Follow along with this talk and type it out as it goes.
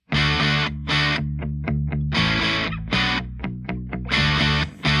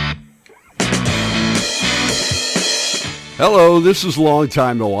Hello, this is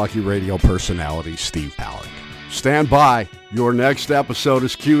longtime Milwaukee radio personality Steve Palick. Stand by. Your next episode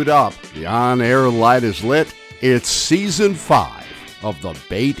is queued up. The on-air light is lit. It's Season 5 of the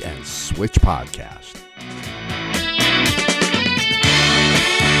Bait and Switch podcast.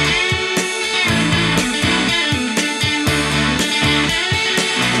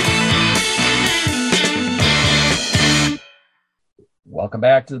 Welcome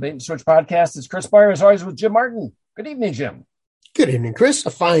back to the Bait and Switch podcast. It's Chris Beyer, as always, with Jim Martin. Good evening, Jim. Good evening, Chris. A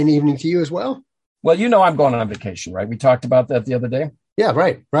fine evening to you as well. Well, you know I'm going on vacation, right? We talked about that the other day. Yeah,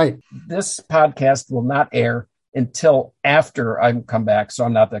 right. This podcast will not air until after I come back, so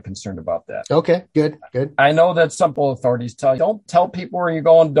I'm not that concerned about that. Okay, good. I know that some authorities tell you, don't tell people where you're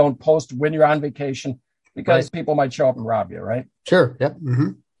going, don't post when you're on vacation, because people might show up and rob you, right? Sure, yep. Mm-hmm.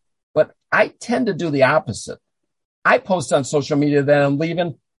 But I tend to do the opposite. I post on social media that I'm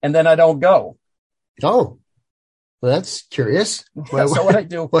leaving, and then I don't go. Oh, well, that's curious. So what I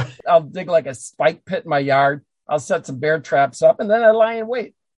do, I'll dig like a spike pit in my yard. I'll set some bear traps up, and then I lie in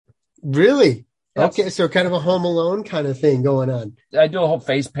wait. Really? Yes. Okay, so kind of a Home Alone kind of thing going on. I do a whole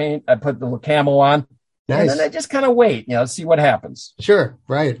face paint. I put the little camo on. Nice. And then I just kind of wait, see what happens. Sure,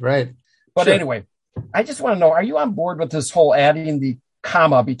 right. But sure. Anyway, I just want to know, are you on board with this whole adding the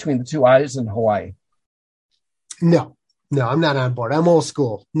comma between the two I's in Hawaii? No, I'm not on board. I'm old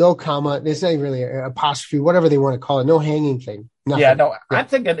school. No comma. It's not really an apostrophe, whatever they want to call it. No hanging thing. Nothing. Yeah. I'm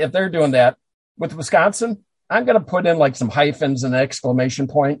thinking if they're doing that with Wisconsin, I'm going to put in like some hyphens and an exclamation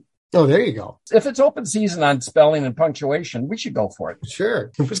point. Oh, there you go. If it's open season on spelling and punctuation, we should go for it.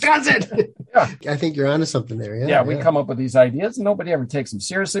 Sure. Wisconsin. Yeah. I think you're onto something there. Yeah, we come up with these ideas and nobody ever takes them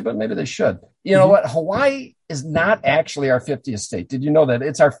seriously, but maybe they should. You know what? Hawaii is not actually our 50th state. Did you know that?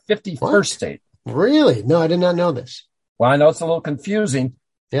 It's our 51st state. Really? No, I did not know this. Well, I know it's a little confusing.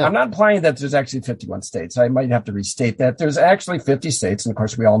 Yeah. I'm not implying that there's actually 51 states. I might have to restate that. There's actually 50 states, and of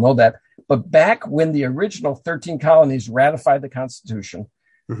course, we all know that. But back when the original 13 colonies ratified the Constitution,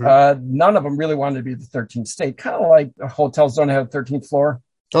 none of them really wanted to be the 13th state, kind of like hotels don't have a 13th floor.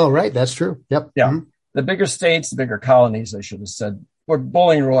 Oh, right. That's true. Yep. Yeah. Mm-hmm. The bigger states, the bigger colonies, I should have said, were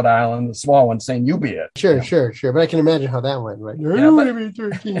bullying Rhode Island, the small one saying, you be it. Sure. But I can imagine how that went, right?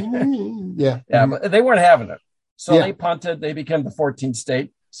 Yeah, but they weren't having it. So they punted. They became the 14th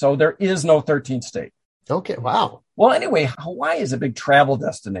state. So there is no 13th state. Okay. Wow. Well, anyway, Hawaii is a big travel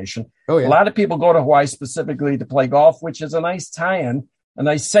destination. Oh, yeah. A lot of people go to Hawaii specifically to play golf, which is a nice tie-in, a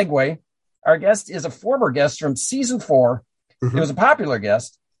nice segue. Our guest is a former guest from season 4. He was a popular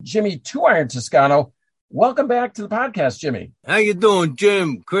guest, Jimmy 2-Iron Toscano. Welcome back to the podcast, Jimmy. How you doing,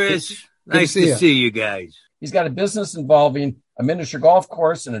 Jim, Chris? Nice to see you guys. He's got a business involving a miniature golf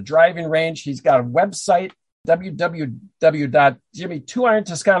course and a driving range. He's got a website,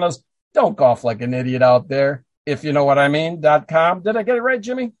 www.Jimmy2IronToscanos. Don't golf like an idiot out there, if you know what I mean, .com. Did I get it right,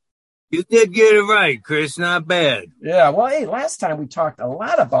 Jimmy? You did get it right, Chris. Not bad. Yeah, well, hey, last time we talked a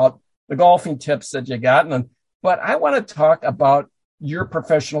lot about the golfing tips that you got, but I want to talk about your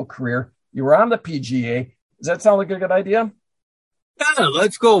professional career. You were on the PGA. Does that sound like a good idea? Yeah,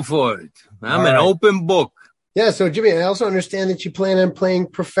 let's go for it. I'm an open book. Yeah, so Jimmy, I also understand that you plan on playing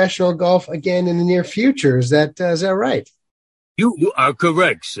professional golf again in the near future. Is that right? You are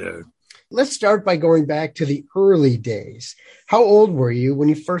correct, sir. Let's start by going back to the early days. How old were you when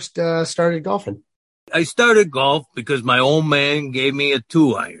you first started golfing? I started golf because my old man gave me a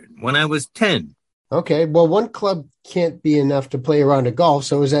 2-iron when I was 10. Okay, well, one club can't be enough to play around a golf,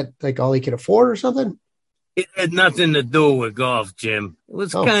 so is that like all he could afford or something? It had nothing to do with golf, Jim. It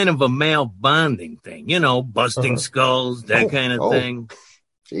was kind of a male bonding thing, busting skulls, that kind of thing.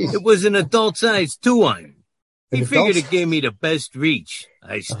 Geez. It was an adult-sized 2-iron. He figured it gave me the best reach.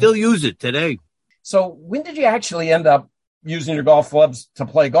 I still use it today. So when did you actually end up using your golf clubs to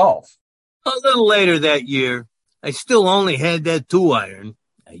play golf? A little later that year, I still only had that 2-iron.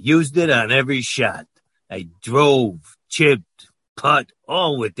 I used it on every shot. I drove, chipped, putt,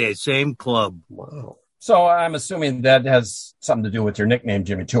 all with that same club. Wow. So I'm assuming that has something to do with your nickname,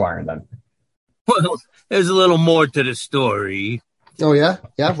 Jimmy 2-Iron, then. Well, there's a little more to the story. Oh, yeah?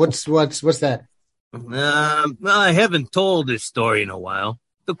 Yeah? What's that? Well, I haven't told this story in a while.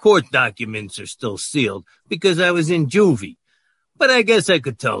 The court documents are still sealed because I was in juvie. But I guess I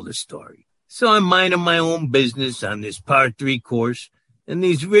could tell the story. So I'm minding my own business on this par 3 course, and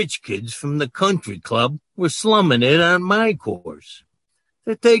these rich kids from the country club were slumming it on my course.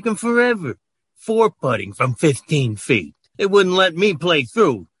 They're taking forever, 4-putting from 15 feet. They wouldn't let me play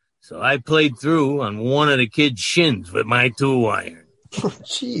through, so I played through on one of the kids' shins with my 2-iron.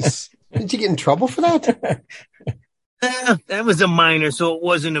 Jeez. Did you get in trouble for that? That was a minor, so it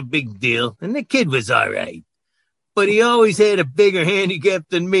wasn't a big deal, and the kid was all right. but he always had a bigger handicap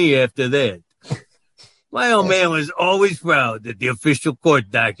than me after that. My old man was always proud that the official court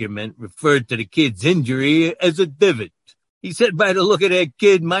document referred to the kid's injury as a divot. He said by the look of that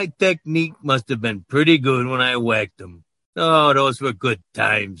kid, my technique must have been pretty good when I whacked him. Oh, those were good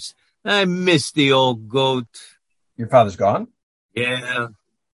times. I miss the old goat. Your father's gone? Yeah,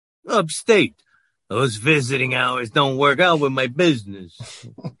 upstate. Those visiting hours don't work out with my business.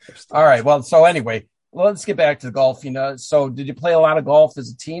 All right. Well, so anyway, let's get back to the golf. So did you play a lot of golf as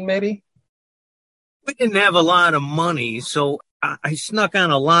a teen, maybe? We didn't have a lot of money, so I snuck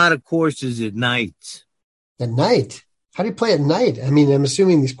on a lot of courses at night. At night? How do you play at night? I mean, I'm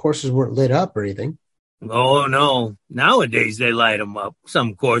assuming these courses weren't lit up or anything. Oh, no. Nowadays, they light them up,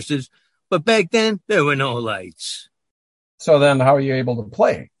 some courses. But back then, there were no lights. So then how are you able to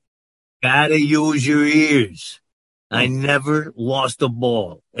play? Gotta use your ears. I never lost a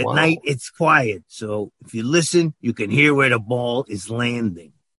ball. At night, it's quiet. So if you listen, you can hear where the ball is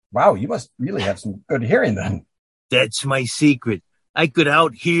landing. Wow, you must really have some good hearing then. That's my secret. I could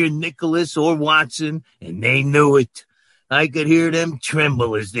outhear Nicholas or Watson, and they knew it. I could hear them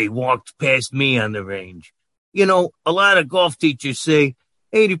tremble as they walked past me on the range. You know, a lot of golf teachers say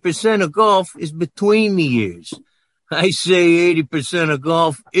 80% of golf is between the ears. I say 80% of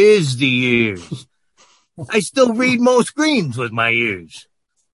golf is the ears. I still read most greens with my ears.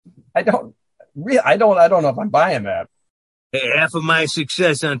 I don't know if I'm buying that. Half of my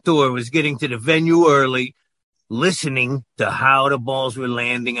success on tour was getting to the venue early, listening to how the balls were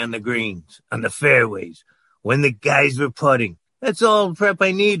landing on the greens, on the fairways, when the guys were putting. That's all the prep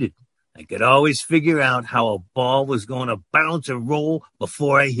I needed. I could always figure out how a ball was going to bounce or roll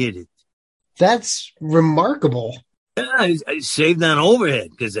before I hit it. That's remarkable. I saved on overhead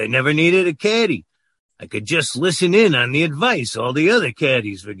because I never needed a caddy. I could just listen in on the advice all the other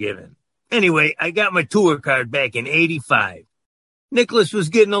caddies were giving. Anyway, I got my tour card back in '85. Nicholas was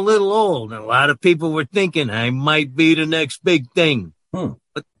getting a little old, and a lot of people were thinking I might be the next big thing.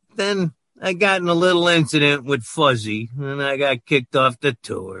 But then I got in a little incident with Fuzzy, and I got kicked off the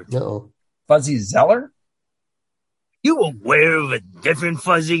tour. No. Fuzzy Zeller? You aware of a different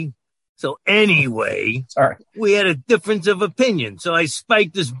Fuzzy? So anyway, Sorry. We had a difference of opinion, so I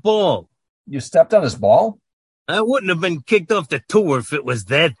spiked his ball. You stepped on his ball? I wouldn't have been kicked off the tour if it was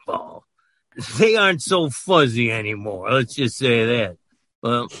that ball. They aren't so fuzzy anymore, let's just say that.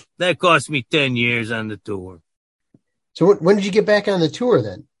 Well, that cost me 10 years on the tour. So when did you get back on the tour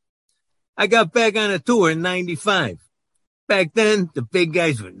then? I got back on the tour in '95. Back then, the big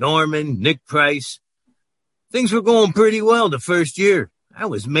guys were Norman, Nick Price. Things were going pretty well the first year. I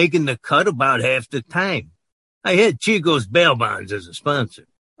was making the cut about half the time. I had Chico's bail bonds as a sponsor.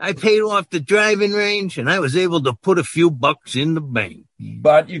 I paid off the driving range, and I was able to put a few bucks in the bank.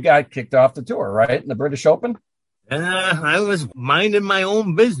 But you got kicked off the tour, right? In the British Open? I was minding my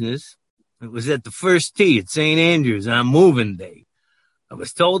own business. It was at the first tee at St. Andrews on moving day. I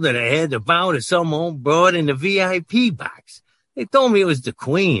was told that I had to bow to some old broad in the VIP box. They told me it was the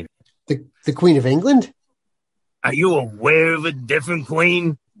Queen. The Queen of England? Are you aware of a different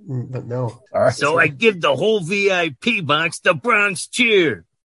Queen? But no. All right. So I give the whole VIP box the Bronx cheer.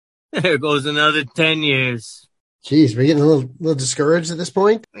 There goes another 10 years. Jeez, we're getting a little discouraged at this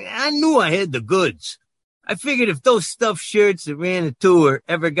point. I knew I had the goods. I figured if those stuffed shirts that ran the tour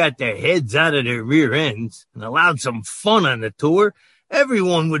ever got their heads out of their rear ends and allowed some fun on the tour,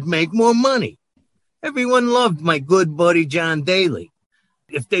 everyone would make more money. Everyone loved my good buddy John Daly.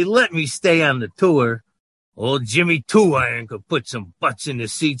 If they let me stay on the tour, old Jimmy Two Iron could put some butts in the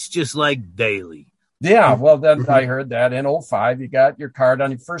seats just like Daly. Yeah, well, then I heard that in '05, you got your card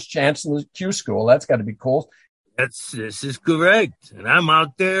on your first chance in the Q school. That's got to be cool. This is correct. And I'm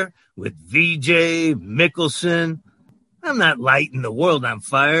out there with VJ, Mickelson. I'm not lighting the world on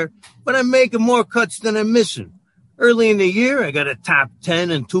fire, but I'm making more cuts than I'm missing. Early in the year, I got a top 10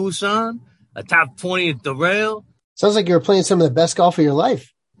 in Tucson, a top 20 at the Rail. Sounds like you were playing some of the best golf of your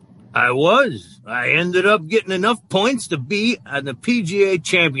life. I was. I ended up getting enough points to be on the PGA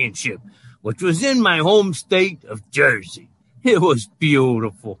Championship, which was in my home state of Jersey. It was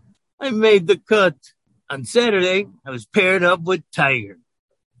beautiful. I made the cut. On Saturday, I was paired up with Tiger.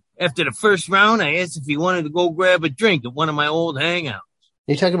 After the first round, I asked if he wanted to go grab a drink at one of my old hangouts. Are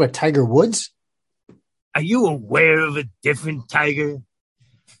you talking about Tiger Woods? Are you aware of a different Tiger?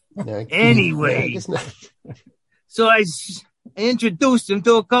 No, Anyway, I guess not. So I introduced him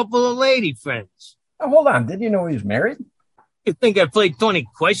to a couple of lady friends. Oh, hold on. Did you know he was married? You think I played 20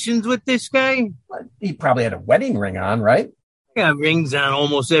 questions with this guy? He probably had a wedding ring on, right? I got rings on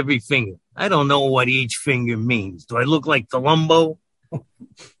almost every finger. I don't know what each finger means. Do I look like Columbo?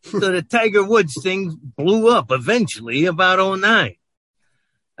 So the Tiger Woods thing blew up eventually about 2009.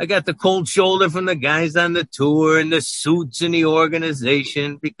 I got the cold shoulder from the guys on the tour and the suits in the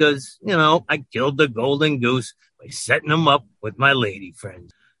organization because, I killed the golden goose by setting them up with my lady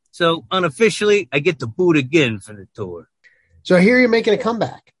friends. So unofficially, I get the boot again for the tour. So here you're making a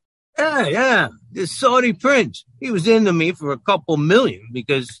comeback. Yeah. This Saudi prince, he was into me for a couple million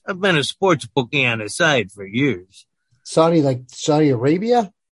because I've been a sports bookie on the side for years. Saudi, like Saudi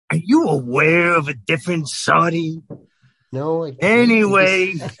Arabia? Are you aware of a different Saudi? No.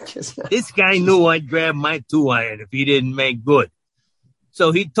 Anyway, this guy knew I'd grab my 2-iron if he didn't make good.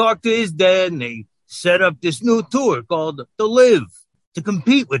 So he talked to his dad and they set up this new tour called The Live to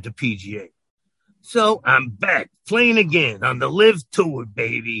compete with the PGA. So I'm back playing again on the Live Tour,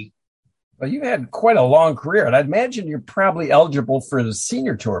 baby. Well, you've had quite a long career, and I'd imagine you're probably eligible for the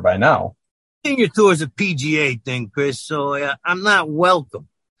senior tour by now. Senior tour is a PGA thing, Chris, so I'm not welcome.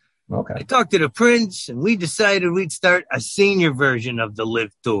 Okay. I talked to the prince, and we decided we'd start a senior version of the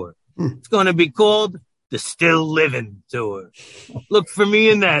Live Tour. It's going to be called the Still Living Tour. Look for me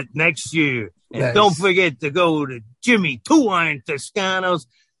in that next year. And Nice. Don't forget to go to Jimmy 2-Iron Toscano's.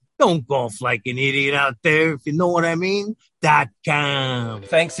 Don't golf like an idiot out there, if you know what I mean. .com.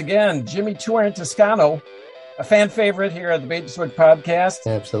 Thanks again, Jimmy 2-Iron Toscano, a fan favorite here at the Bait and Switch podcast.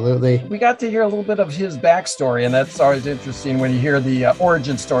 Absolutely. We got to hear a little bit of his backstory, and that's always interesting when you hear the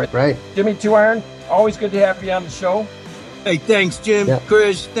origin story. Right. Jimmy 2-Iron, always good to have you on the show. Hey, thanks, Jim. Yeah.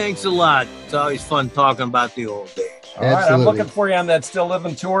 Chris, thanks a lot. It's always fun talking about the old days. All right, I'm Absolutely. looking for you on that Still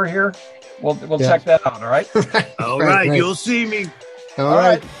Living tour here. We'll Yeah. check that out, all right? All right, you'll see me. All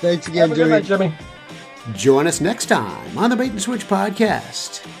right. Thanks again, Have a good night, Jimmy. Join us next time on the Bait and Switch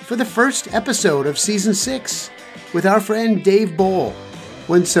podcast for the first episode of Season 6 with our friend Dave Bowl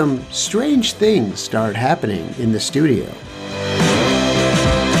when some strange things start happening in the studio.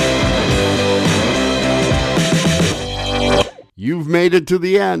 You've made it to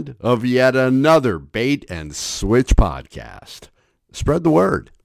the end of yet another Bait and Switch podcast. Spread the word.